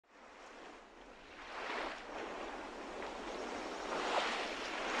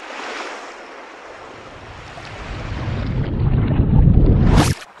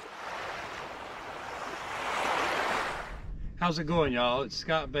How's it going, y'all? It's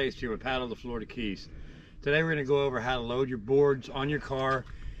Scott Bass here with Paddle the Florida Keys. Today we're going to go over how to load your boards on your car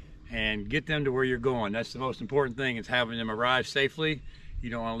and get them to where you're going. That's the most important thing, is having them arrive safely.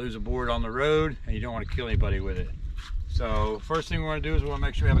 You don't want to lose a board on the road, and you don't want to kill anybody with it. So first thing we want to do is we want to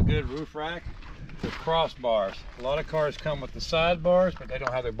make sure we have a good roof rack with crossbars. A lot of cars come with the side bars, but they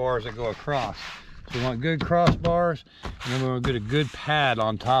don't have the bars that go across. So we want good crossbars, and then we want to get a good pad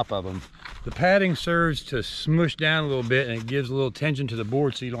on top of them. The padding serves to smush down a little bit, and it gives a little tension to the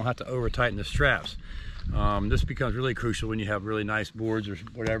board so you don't have to over tighten the straps. This becomes really crucial when you have really nice boards or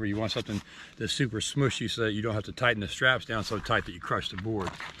whatever. You want something that's super smushy so that you don't have to tighten the straps down so tight that you crush the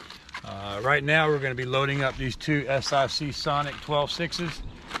board. Right now we're going to be loading up these two SIC Sonic 12.6s.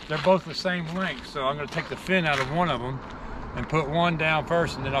 They're both the same length, so I'm going to take the fin out of one of them and put one down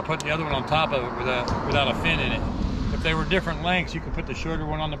first, and then I'll put the other one on top of it without a fin in it. If they were different lengths, you could put the shorter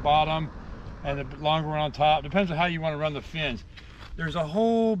one on the bottom and the longer one on top. Depends on how you want to run the fins. There's a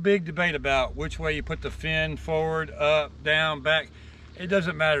whole big debate about which way you put the fin, forward, up, down, back. It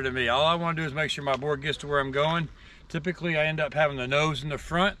doesn't matter to me. All I want to do is make sure my board gets to where I'm going. Typically I end up having the nose in the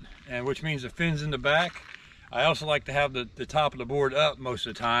front, and which means the fin's in the back. I also like to have the top of the board up most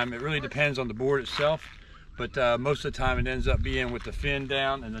of the time. It really depends on the board itself, but most of the time it ends up being with the fin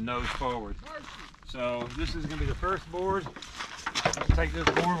down and the nose forward. So this is going to be the first board. Take this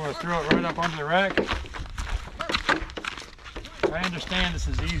board, we'll throw it right up onto the rack. I understand this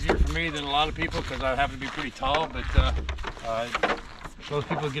is easier for me than a lot of people because I happen to be pretty tall, but most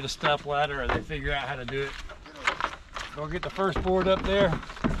people get a step ladder or they figure out how to do it. So we'll get the first board up there,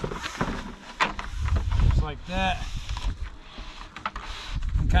 just like that.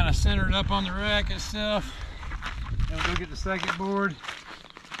 And kind of center it up on the rack itself. And we'll go get the second board.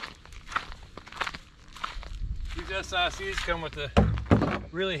 These SICs come with a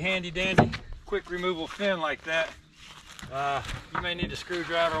really handy dandy quick removal fin like that. You may need a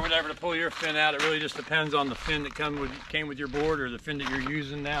screwdriver or whatever to pull your fin out. It really just depends on the fin that came with your board or the fin that you're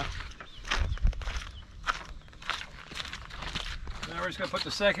using now. Now we're just going to put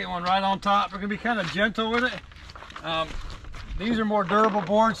the second one right on top. We're going to be kind of gentle with it. These are more durable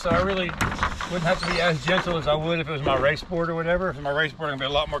boards, so I really wouldn't have to be as gentle as I would if it was my race board or whatever. If it's my race board, I'm going to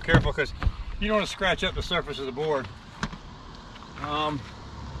be a lot more careful because you don't want to scratch up the surface of the board.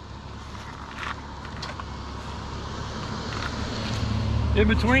 In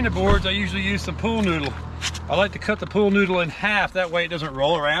between the boards, I usually use some pool noodle. I like to cut the pool noodle in half, that way it doesn't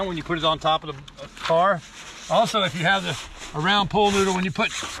roll around when you put it on top of the car. Also, if you have a round pool noodle, when you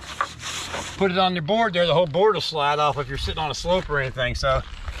put it on your board there, the whole board will slide off if you're sitting on a slope or anything. So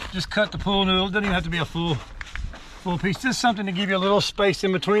just cut the pool noodle. It doesn't even have to be a full piece, just something to give you a little space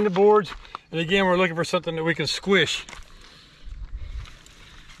in between the boards. And again, we're looking for something that we can squish.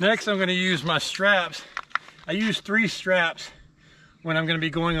 Next, I'm going to use my straps. I use 3 straps when I'm going to be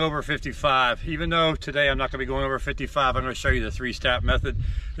going over 55. Even though today I'm not going to be going over 55, I'm going to show you the 3-strap method.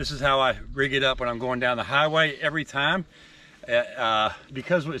 This is how I rig it up when I'm going down the highway every time.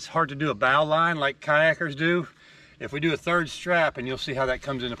 Because it's hard to do a bow line like kayakers do, if we do a 3rd strap, and you'll see how that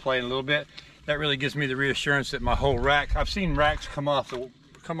comes into play in a little bit, that really gives me the reassurance that my whole rack, I've seen racks come off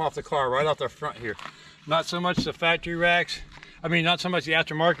the car right off the front here. Not so much the factory racks, I mean not so much the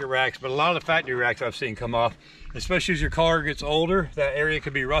aftermarket racks, but a lot of the factory racks I've seen come off, especially as your car gets older. That area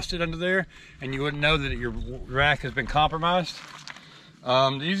could be rusted under there and you wouldn't know that your rack has been compromised.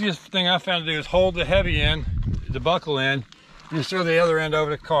 The easiest thing I found to do is hold the heavy end, the buckle end, and just throw the other end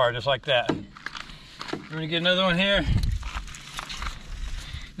over the car, just like that. I'm gonna get another one here.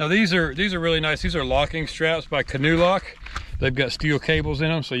 Now these are really nice. These are locking straps by Canoe Lock. They've got steel cables in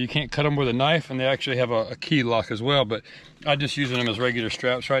them, so you can't cut them with a knife, and they actually have a key lock as well, but I'm just using them as regular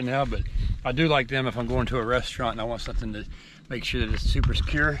straps right now, but I do like them if I'm going to a restaurant and I want something to make sure that it's super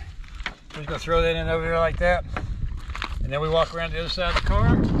secure. I'm just gonna throw that in over there like that, and then we walk around the other side of the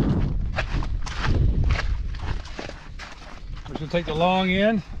car. We're gonna take the long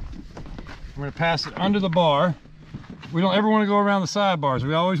end. We're gonna pass it under the bar. We don't ever want to go around the sidebars.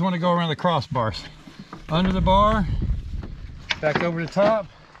 We always want to go around the crossbars. Under the bar, back over the top.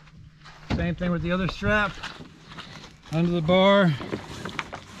 Same thing with the other strap. Under the bar,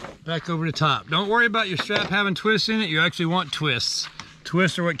 back over the top. Don't worry about your strap having twists in it. You actually want twists.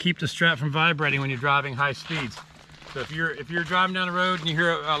 Twists are what keep the strap from vibrating when you're driving high speeds. So if you're driving down the road and you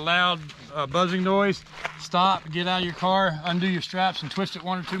hear a loud buzzing noise, stop, get out of your car, undo your straps, and twist it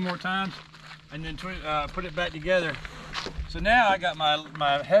 1 or 2 more times, and then put it back together. So now I got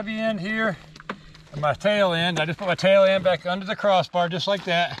my heavy end here and my tail end. I just put my tail end back under the crossbar just like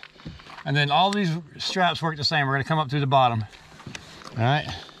that. And then all these straps work the same. We're going to come up through the bottom. All right.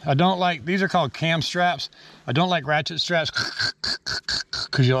 I don't like, these are called cam straps. I don't like ratchet straps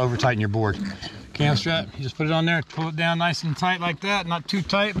because you'll over tighten your board. Cam strap, you just put it on there, pull it down nice and tight like that. Not too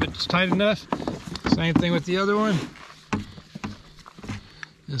tight, but it's tight enough. Same thing with the other one.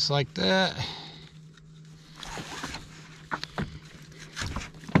 Just like that.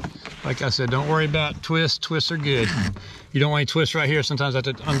 Like I said, don't worry about twists. Twists are good. You don't want any twists right here. Sometimes I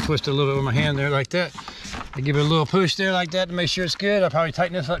have to untwist it a little bit with my hand there like that. I give it a little push there like that to make sure it's good. I'll probably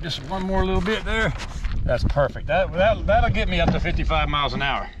tighten this up just one more little bit there. That's perfect. That'll get me up to 55 miles an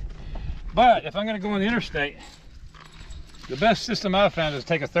hour. But if I'm gonna go on the interstate, the best system I've found is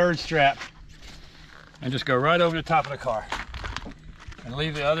take a third strap and just go right over the top of the car. And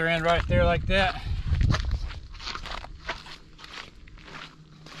leave the other end right there like that.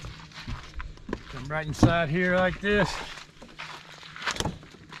 Come right inside here like this.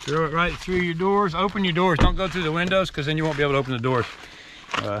 Throw it right through your doors. Open your doors. Don't go through the windows because then you won't be able to open the doors.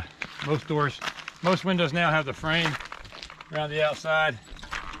 Most windows now have the frame around the outside.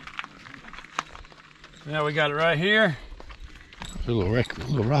 Now we got it right here. There's a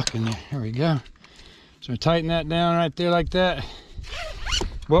little rock in there. There we go. So we tighten that down right there like that.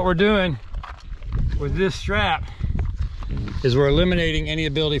 What we're doing with this strap is we're eliminating any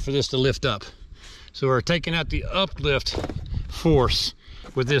ability for this to lift up. So we're taking out the uplift force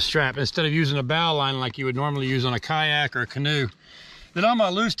with this strap instead of using a bow line like you would normally use on a kayak or a canoe. Then on my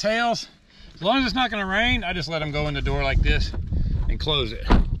loose tails, as long as it's not going to rain, I just let them go in the door like this and close it.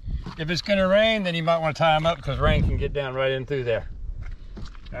 If it's going to rain, then you might want to tie them up because rain can get down right in through there.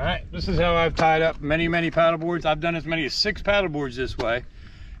 All right, this is how I've tied up many paddle boards. I've done as many as 6 paddle boards this way.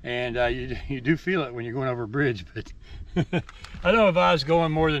 And you do feel it when you're going over a bridge, but I don't advise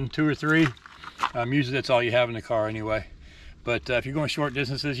going more than 2 or 3. Usually that's all you have in the car anyway. But if you're going short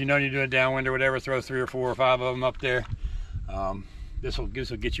distances, you know you're doing downwind or whatever, throw 3 or 4 or 5 of them up there. This will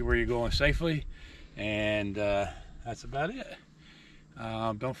get you where you're going safely, and that's about it.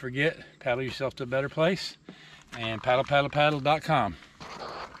 Don't forget, paddle yourself to a better place, and paddle.com.